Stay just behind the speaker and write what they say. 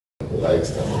right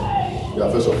stand.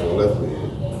 Yeah, first of all, let me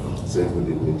say good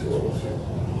evening to all of you.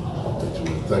 And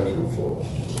to thank you for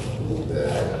the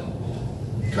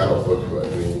kind of work you are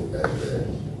doing and the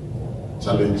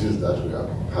challenges that we have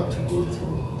had to go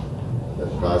through the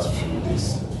past few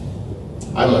days.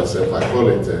 I myself, I call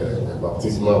it a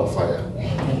baptism of fire.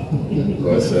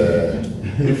 Because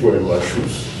if we're in my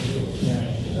shoes,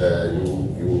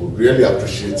 you really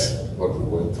appreciate what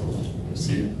we're going through. You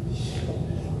see,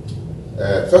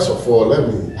 first of all, let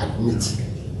me admit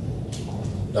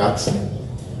that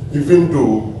even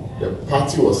though the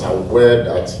party was aware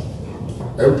that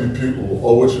NPP will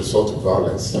always resort to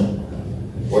violence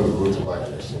when we go to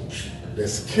by-election, the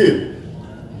scale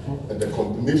and the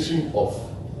combination of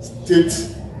state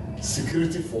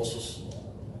security forces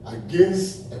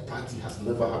against a party has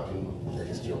never happened in the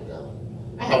history of Ghana.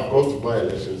 I have gone to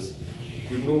by-elections.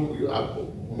 You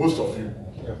know, most of you.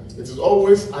 It is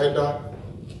always either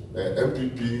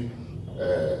NPP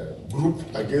group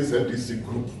against NDC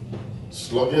group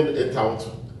slugging it out,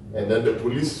 and then the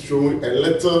police showing a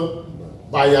little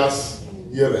bias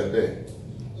here and there.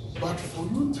 But for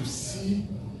you to see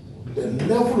the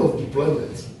level of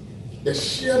deployment, the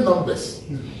sheer numbers,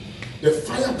 the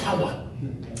firepower,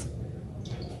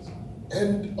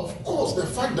 and of course the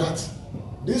fact that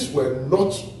these were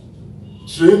not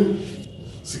trained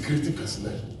security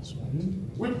personnel.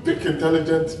 We picked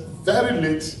intelligence very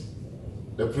late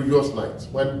the previous night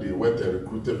when they went and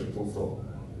recruited people from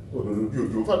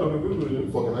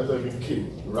the organizer even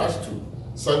came, rushed to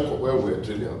Sanko where we were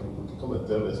training people to come and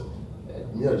tell us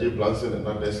me and Jay Blanson and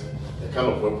others the kind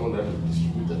of weapon that we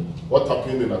distributed, what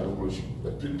happened in Adogoshi,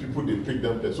 the people they picked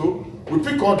them there. So we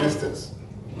pick all these things.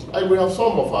 And we have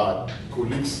some of our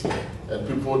colleagues and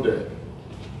people there.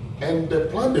 And the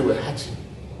plan they were hatching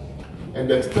and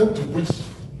the extent to which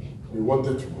they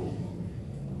wanted to go.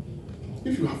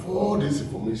 If you have all this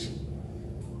information,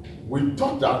 we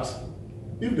thought that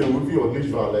if they would be unleash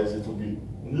violence, it would be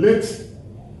late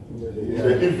in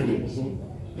the evening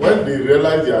when they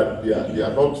realize they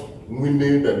are not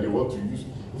winning and they want to use.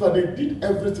 In fact, they did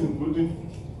everything, including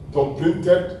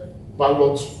printed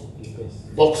ballot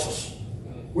boxes,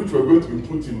 which were going to be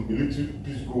put in military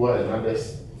peace corps and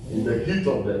others in the heat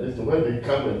of the day. When they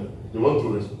come and they want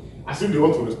to, as if they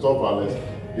want to restore violence,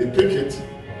 they pick it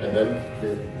and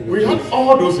then we had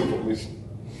all those information.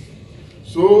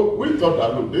 So we thought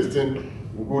that look, this thing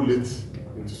will go late.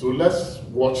 So let's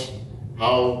watch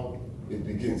how it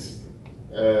begins.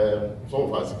 Some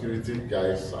of our security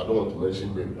guys, I don't want to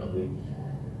mention them, I mean,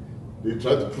 they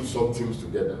tried to put some teams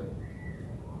together.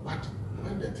 But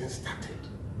when the thing started,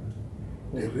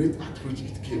 the rate at which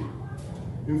it came.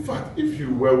 In fact, if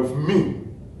you were with me,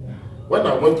 when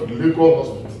I went to the Lagos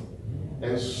hospital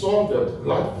and saw the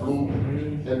blood flow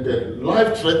and the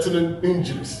life-threatening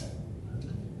injuries,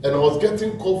 and I was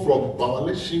getting call from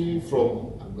Bawaleshi,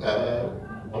 from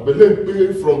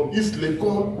Abelempe, from East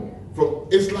Legon,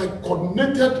 it's like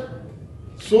coordinated.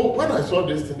 So when I saw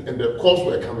this thing and the calls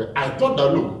were coming, I thought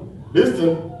that look, this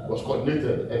thing was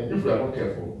coordinated, and if we are not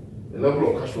careful, the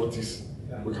level of casualties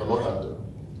we cannot handle.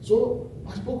 So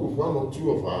I spoke with one or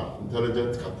two of our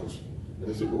intelligence couples, and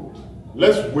they said, oh,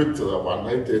 let's wait till about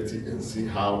 9:30 and see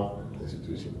how the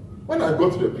situation. When I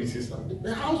got to the PC stand,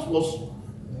 the house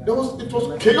it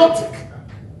was chaotic.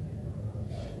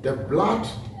 The blood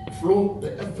flow,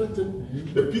 the everything.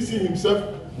 The PC himself,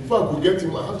 before I could get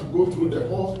him, I had to go through the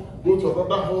hall, go to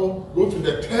another hall, go to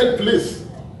the third place.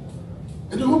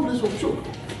 And the whole place was shook.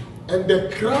 And the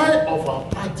cry of our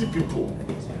party people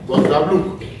was that,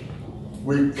 look,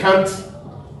 we can't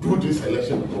do this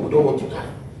election because we don't want to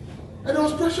die. And there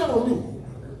was pressure on me.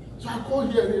 So I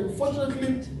called here, and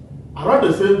unfortunately, around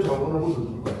the same time, Honorable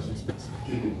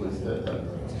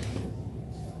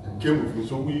came with me.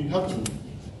 So we had to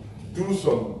do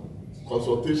some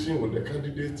consultation with the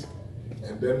candidate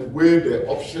and then weigh the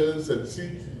options and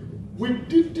see. We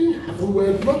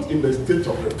were not in the state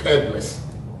of preparedness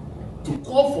to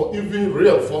call for even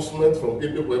reinforcement from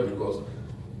anywhere because,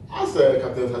 as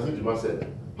Captain Hassan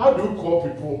said, how do you call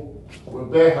people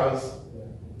with bare hands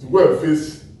to go and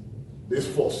face this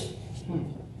force?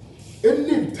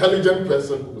 Any intelligent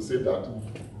person will say that,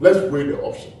 let's weigh the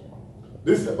option.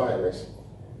 This is a by-election.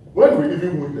 When we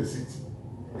even win the seat,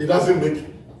 it doesn't make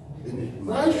any.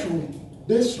 Why should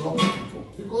they slaughter people?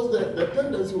 Because the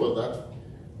tendency was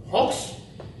that hawks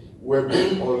were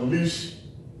being unleashed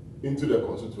into the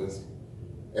constituency.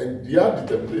 And their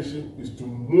determination is to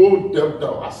mow them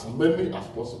down, as many as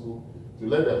possible, to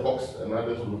let the hawks and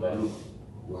others know that, look,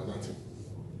 you are nothing.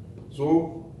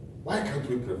 So why can't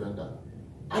we prevent that?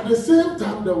 At the same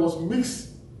time, there was mixed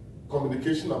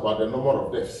communication about the number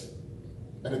of deaths.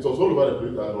 And it was all over the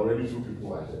place that already 2 people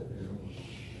were there.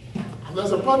 And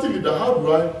as a party leader, how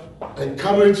do I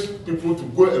encourage people to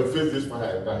go and face this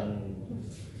fire and die?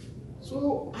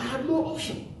 So I had no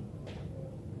option.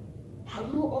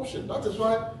 That is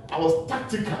why I was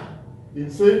tactical in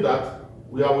saying that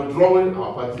we are withdrawing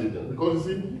our party agent. Because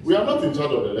you see, we are not in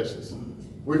charge of the elections.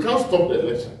 We can't stop the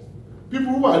election.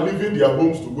 People who are leaving their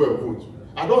homes to go and vote,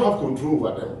 I don't have control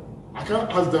over them. I can't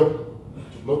ask them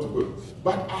not to go.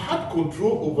 But I had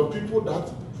control over people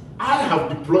that I have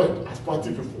deployed as party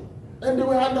people. And they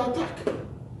were under attack.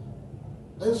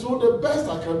 And so the best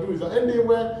I can do is that, and they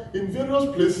were in various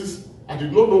places, I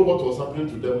did not know what was happening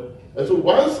to them. And so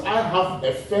once I have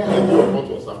a fair idea of what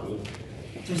was happening,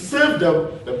 to save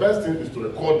them, the best thing is to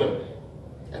record them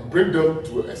and bring them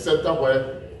to a center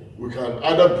where we can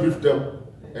either brief them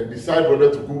and decide whether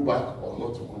to go back or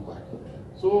not to go back.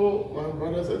 So, my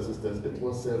brothers and sisters, it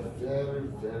was a very,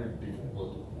 very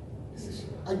difficult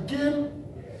decision. Again,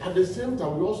 at the same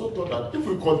time, we also thought that if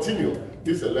we continue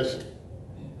this election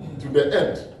to the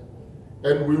end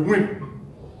and we win,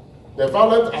 the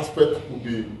violent aspect will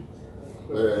be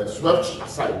swept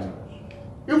aside.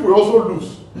 If we also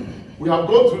lose, we have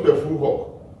gone through the full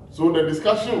hog. So the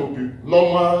discussion will be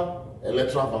normal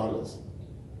electoral violence.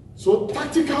 So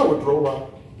tactical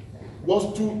withdrawal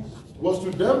was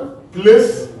to then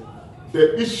place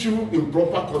the issue in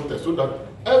proper context so that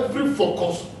every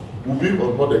focus will be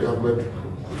on what the government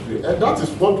will do. And that is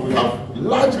what we have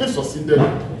largely succeeded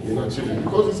in achieving.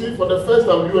 Because you see, for the first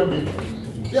time, UND,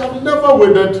 they have never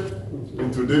waded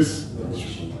into this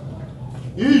issue.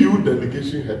 EU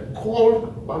delegation had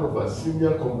called one of our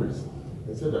senior comrades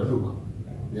and said that, look,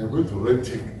 they are going to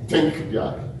rethink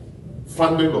their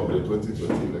funding of the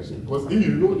 2020 election. Because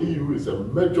EU is a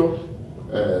major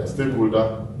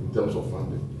stakeholder in terms of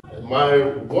funding. And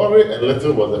my worry a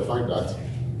little was the fact that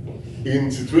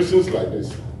in situations like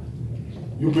this,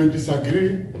 you may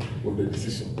disagree with the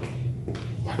decision,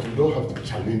 but you don't have to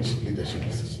challenge leadership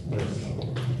decisions.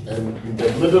 And in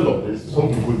the middle of this, some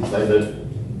people decided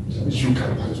issue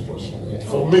can't explosion.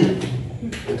 For me,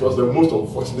 it was the most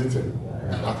unfortunate thing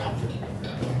that happened.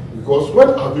 Because when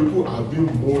our people are being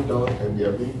mowed down and they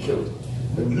are being killed,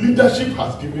 and leadership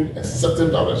has given a certain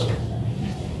direction,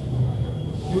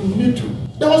 you need to.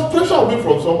 There was pressure on me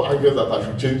from some angles that I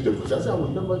should change the position. I said, I will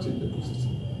never change the position.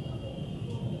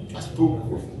 I spoke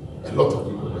with a lot of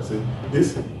people and I said,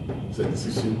 this is a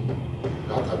decision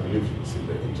that I believe is in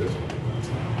the interest of the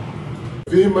party.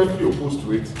 Vehemently opposed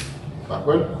to it, but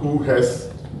when who has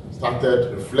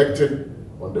started reflecting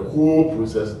on the whole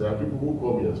process, there are people who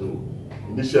come here, so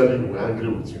initially we were angry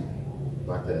with you.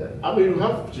 But I mean, you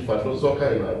have Chief Soccer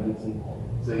in our meeting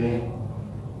saying,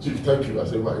 Chief, thank you. I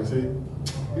said, why? He said,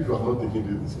 if you have not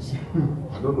taken this decision,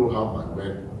 I don't know how my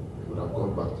men would have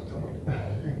gone back to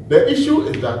Tamale. The issue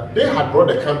is that they had brought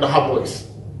the Kandahar boys.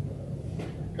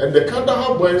 And the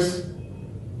Kandahar boys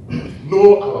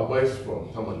know our boys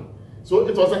from Tamale. So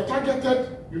it was a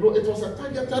targeted,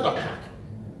 attack.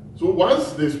 So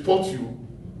once they spot you,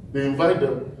 they invite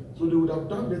them, so they would have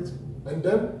done it. And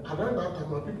then around that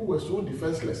time, our people were so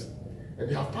defenseless, and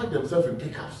they have packed themselves in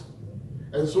pickups.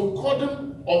 And so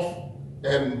cordon off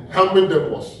and harming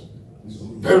them was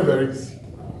very, very easy.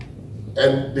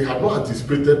 And they had not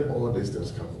anticipated all these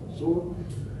things coming. So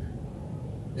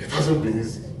it hasn't been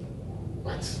easy.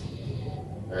 But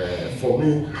for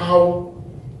me, how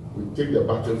we take the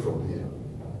battle from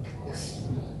here is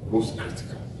most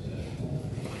critical.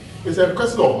 It's a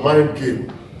question of mind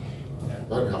game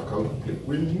that we have come to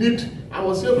play. I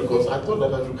was here because I thought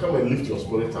that I should come and lift your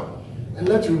spirit up and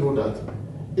let you know that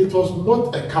it was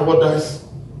not a cowardice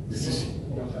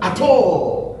decision at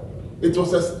all. It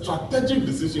was a strategic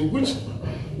decision which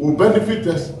will benefit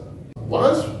us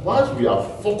once we are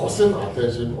focusing our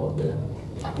attention on the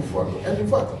Akufo-Addo. And in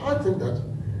fact, I think that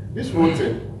this whole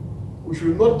thing, we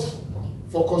should not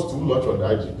focus too much on the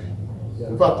IGP.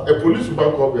 In fact, a police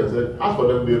woman called me and said, as for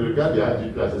them, they regard the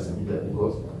IGP as a civilian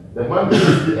because the man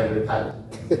is busy and retired.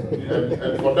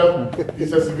 and for them,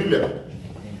 he's a civilian.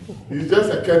 He's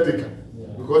just a caretaker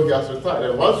because he has retired.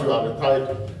 And once you are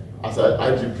retired as an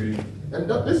IGP, and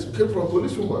this came from a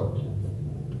policewoman.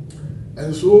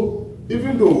 And so,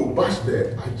 even though we bashed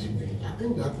the IGP, I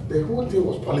think that the whole thing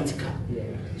was political.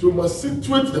 So we must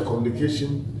situate the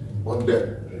communication on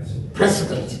the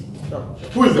president,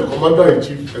 who is the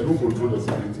commander-in-chief and who controls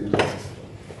the security agencies.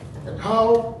 And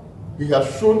how he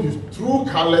has shown his true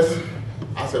colors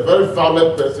as a very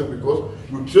violent person because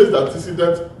you trace the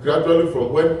antecedent gradually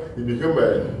from when he became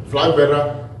a flag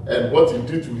bearer and what he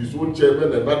did to his own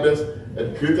chairman and others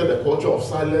and created a culture of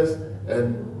silence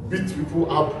and beat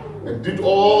people up and did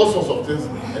all sorts of things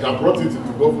and brought it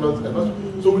into governance.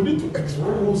 And So we need to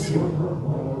expose him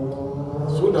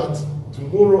so that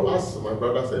tomorrow, as my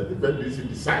brother said, if NDC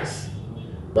decides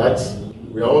that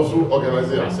we are also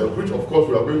organizing ourselves, which of course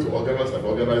we are going to organize and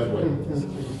organize well,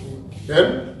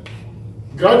 then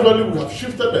gradually we have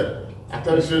shifted the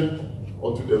attention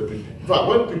onto the NPP. In fact,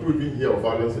 when people even hear of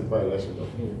violence in by-election,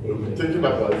 they will be thinking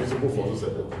about visible forces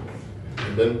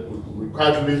and then we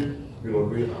quietly,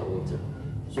 doing our own thing.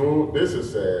 So this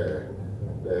is the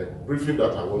briefing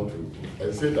that I want to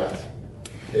and say that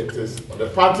it is the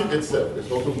party itself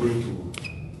is also going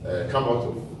to come out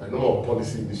of a number of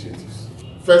policy initiatives.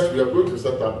 First, we are going to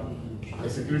set up a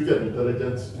security and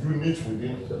intelligence unit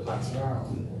within the party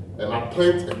and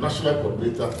appoint a national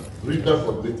coordinator, regional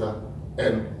coordinator,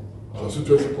 and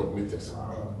constituency coordinators.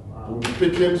 We'll be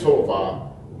picking some of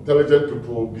our intelligent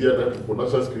people, BNN people,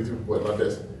 national security people, and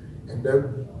others, and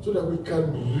then so that we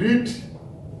can lead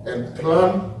and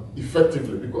plan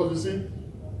effectively. Because you see,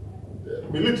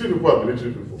 military people are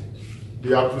military people.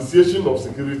 The appreciation of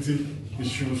security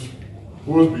issues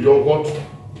goes beyond what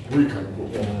we can go.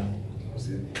 You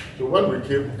see, so when we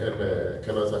came and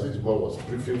Colonel Sachijima was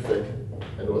briefing FEC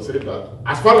and was saying that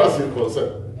as far as he's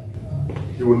concerned,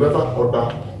 he will never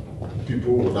order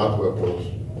people without weapons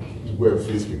to go and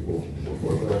face people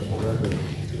for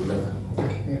weapons. He will never.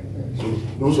 So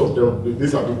those of them,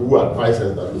 these are people who advise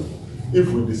us that look, if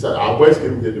we decide, our boys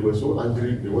came here, they were so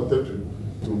angry, they wanted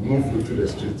to move into the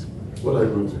street. What are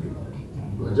you going to do?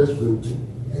 You are just going to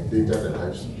endanger the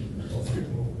lives of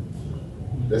people.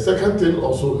 The second thing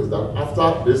also is that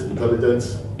after this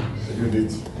intelligence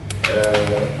unit,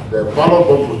 the ballot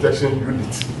bomb protection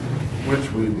unit,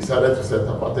 which we decided to set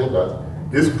up, I think that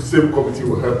this same committee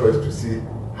will help us to see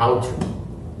how to,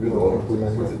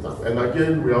 put it up. And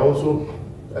again, we are also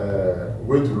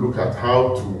going to look at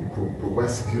how to provide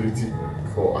security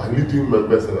for our leading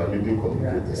members and our leading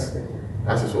communicators.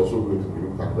 That is also going to be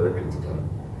looked at very critically.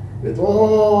 It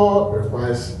all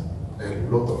requires a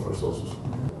lot of resources.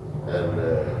 And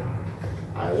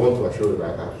I want to assure you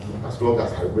that as long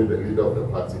as I remain the leader of the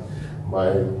party,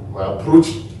 my approach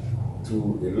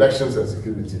to elections and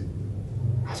security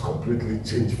has completely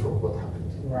changed from what happened.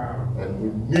 Wow. And we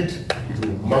need to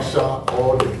marshal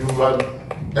all the human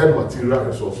and material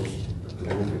resources to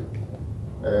move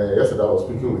it. Yesterday I was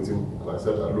speaking with him and I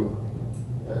said that look,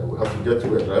 we have to get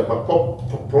to a driver,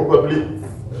 probably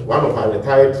one of our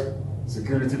retired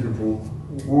security people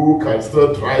who can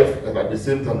still drive and at the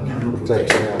same time give you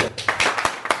protection. And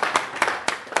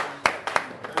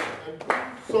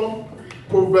some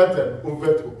covert and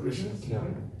overt operations.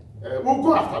 We'll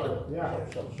go after them. Yeah,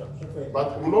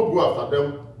 but we'll not go after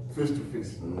them face to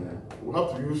face. We'll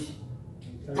have to use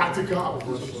tactical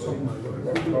approaches to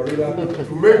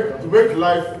make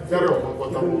life very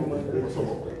uncomfortable for some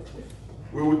of them.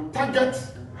 We will target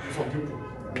some people,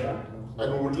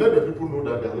 and we will let the people know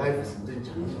that their life is in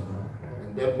danger.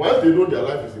 And then once they know their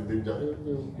life is in danger,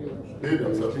 they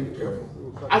themselves be careful.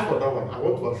 As for that one, I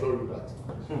want to assure you that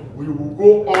we will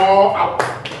go all out.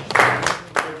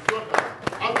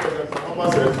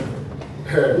 Said,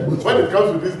 when it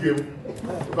comes to this game,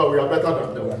 because we are better than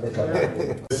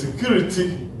them. The security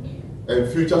and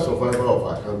future survival of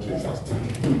our country is at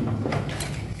stake.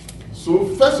 So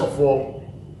first of all,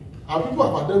 our people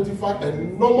have identified a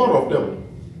number of them.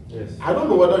 Yes. I don't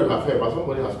know whether you have heard, but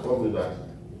somebody has told me that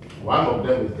one of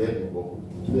them is dead in Boko.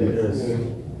 Yes.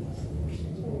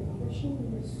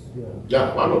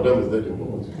 Yeah, one of them is dead in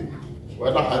Boko today.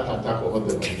 Whether heart attack or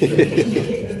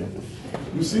whatever.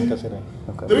 You see,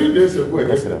 3 days ago and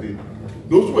yesterday,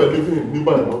 those who were living in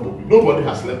Niba and Omobi, nobody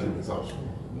has slept in his house.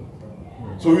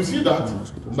 So you see that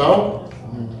now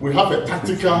we have a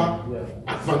tactical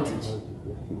advantage.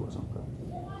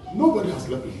 Nobody has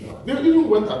slept in his house. They even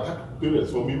went to attack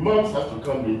parents. So my moms have to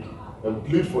come in and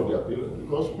plead for their parents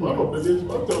because one of the days,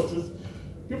 one of these,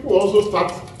 people also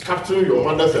start capturing your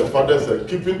mothers and fathers and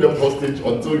keeping them hostage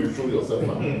until you show yourself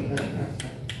out.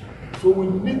 So we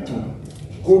need to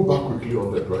go back quickly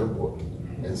on the drawing board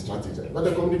and strategize. But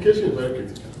the communication is very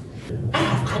critical. I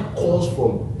have had calls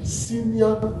from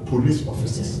senior police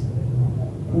officers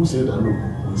who say that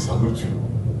look, we salute you.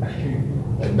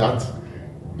 And that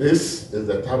this is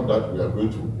the time that we are going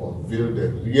to unveil the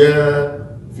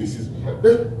real faces behind.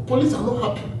 The police are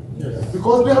not happy. Yes.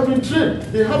 Because they have been trained.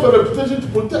 They have a reputation to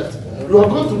protect. You are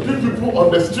going to pick people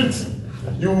on the streets.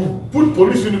 You put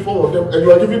police uniform on them and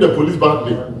you are giving the police bad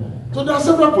name. So there are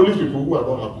several police people who are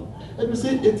not happy. And we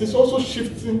say it is also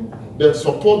shifting the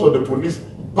support of the police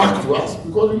back to us.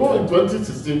 Because in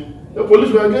 2016, the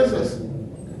police were against us.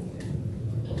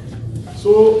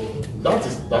 So that.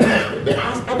 The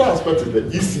other aspect is the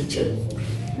EC Chairman.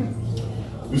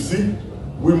 You see,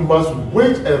 we must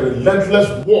wage a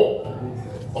relentless war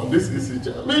on this EC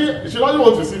Chairman. I mean, she doesn't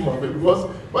want to see my face because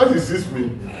when he sees me,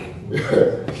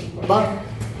 but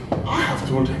I have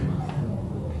told him,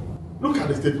 look at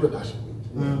the statement that she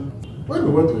made. When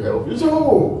we went to her office, he said,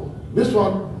 oh, this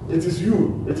one, it is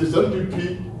you, it is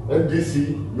NPP,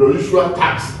 NDC, your usual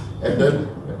tax. And then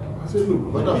I said, look,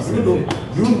 madam, do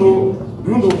you know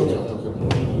what you are talking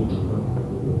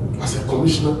about? As a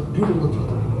commissioner, do you know what you are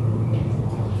talking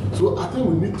about? So I think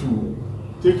we need to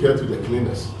take her to the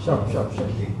cleaners. Sure.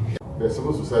 The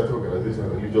civil society organization,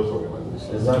 religious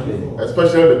organization. Exactly.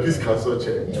 Especially the Peace Council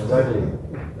chair. Exactly.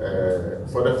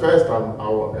 For the first time, I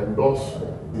will endorse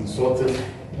insulting.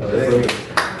 That's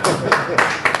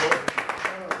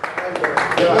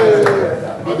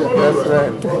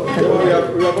right.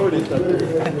 We have already started.